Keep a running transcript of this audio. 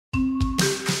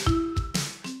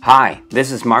Hi,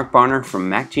 this is Mark Bonner from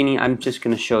MacGeni. I'm just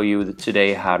going to show you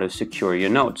today how to secure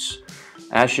your notes.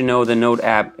 As you know, the Note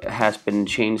app has been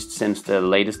changed since the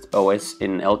latest OS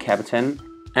in El Capitan,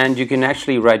 and you can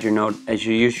actually write your note as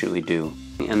you usually do.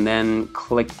 And then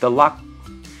click the lock,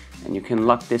 and you can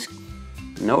lock this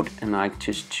note, and I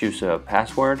just choose a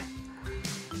password,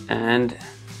 and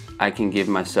I can give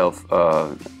myself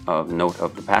a note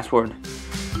of the password.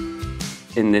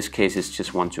 In this case it's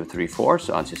just 1, 2, 3, 4,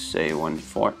 so I'll just say 1,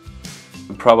 4.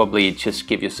 Probably just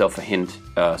give yourself a hint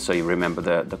so you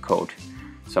remember the code,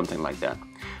 something like that.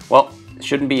 Well, it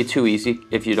shouldn't be too easy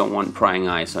if you don't want prying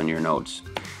eyes on your notes.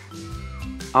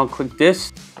 I'll click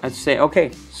this and say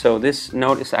okay, so this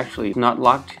note is actually not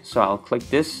locked, so I'll click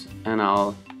this and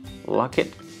I'll lock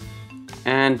it.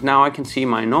 And now I can see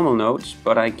my normal notes,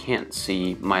 but I can't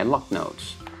see my locked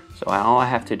notes. So all I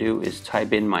have to do is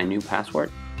type in my new password,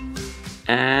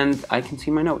 and I can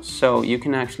see my notes. So you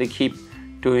can actually keep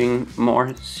doing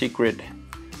more secret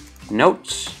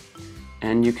notes,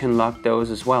 and you can lock those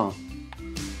as well.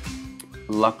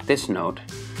 Lock this note,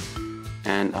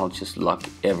 and I'll just lock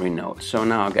every note. So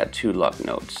now I've got 2 locked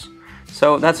notes.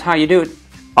 So that's how you do it.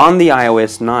 On the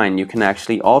iOS 9 you can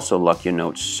actually also lock your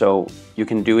notes, so you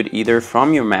can do it either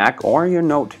from your Mac or your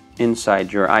note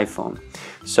inside your iPhone.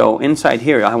 So inside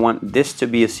here I want this to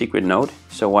be a secret note,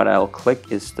 so what I'll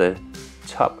click is the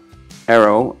top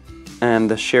arrow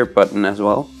and the share button as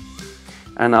well,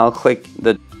 and I'll click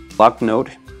the lock note.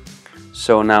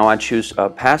 So now I choose a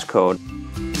passcode,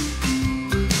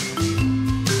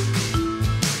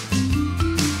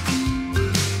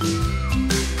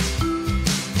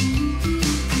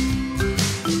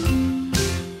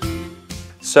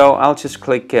 so I'll just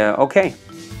click OK.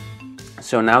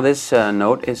 So now this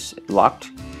note is locked,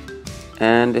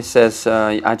 and it says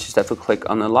I just have to click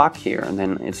on the lock here, and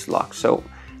then it's locked. So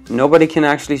nobody can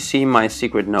actually see my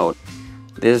secret note.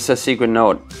 This is a secret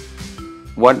note.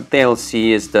 What they'll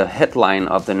see is the headline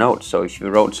of the note. So if you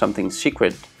wrote something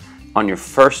secret on your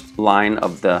first line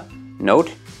of the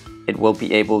note, it will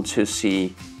be able to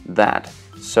see that.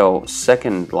 So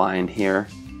second line here,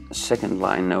 second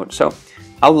line note. So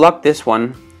I'll lock this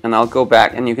one and I'll go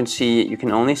back, and you can see you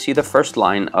can only see the first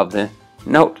line of the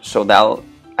note. So that'll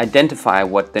identify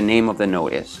what the name of the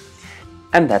note is.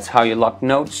 And that's how you lock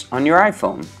notes on your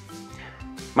iPhone.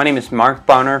 My name is Mark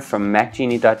Bonner from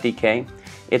MacGeni.dk.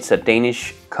 It's a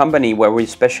Danish company where we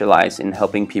specialize in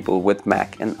helping people with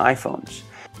Mac and iPhones.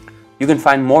 You can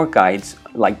find more guides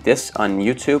like this on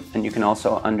YouTube, and you can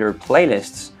also under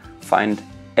playlists find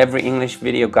every English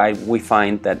video guide we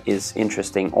find that is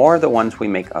interesting, or the ones we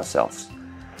make ourselves.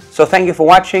 So thank you for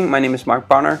watching. My name is Mark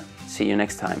Bonner. See you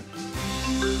next time.